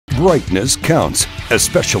brightness counts,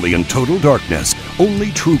 especially in total darkness.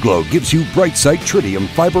 Only TRUGLO gives you Brite sight tritium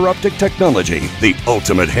fiber optic technology, the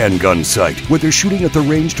ultimate handgun sight. Whether shooting at the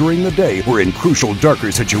range during the day or in crucial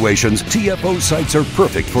darker situations, TFO sights are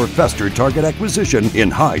perfect for faster target acquisition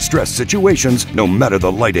in high-stress situations, no matter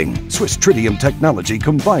the lighting. Swiss tritium technology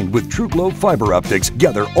combined with TRUGLO fiber optics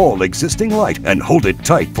gather all existing light and hold it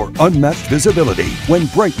tight for unmatched visibility. When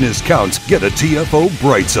brightness counts, get a TFO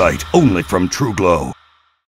Brite sight, only from TRUGLO.